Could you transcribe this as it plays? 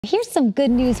Here's some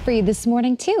good news for you this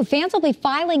morning, too. Fans will be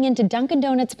filing into Dunkin'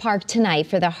 Donuts Park tonight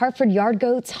for the Hartford Yard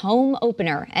Goats home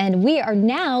opener. And we are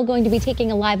now going to be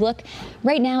taking a live look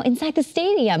right now inside the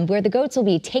stadium where the Goats will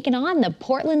be taking on the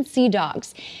Portland Sea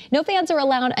Dogs. No fans are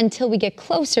allowed until we get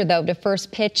closer, though, to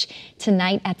first pitch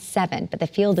tonight at 7. But the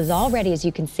field is all ready, as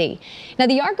you can see. Now,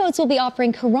 the Yard Goats will be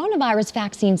offering coronavirus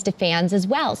vaccines to fans as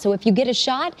well. So if you get a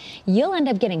shot, you'll end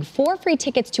up getting 4 free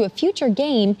tickets to a future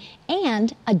game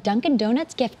and a Dunkin'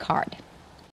 Donuts gift card.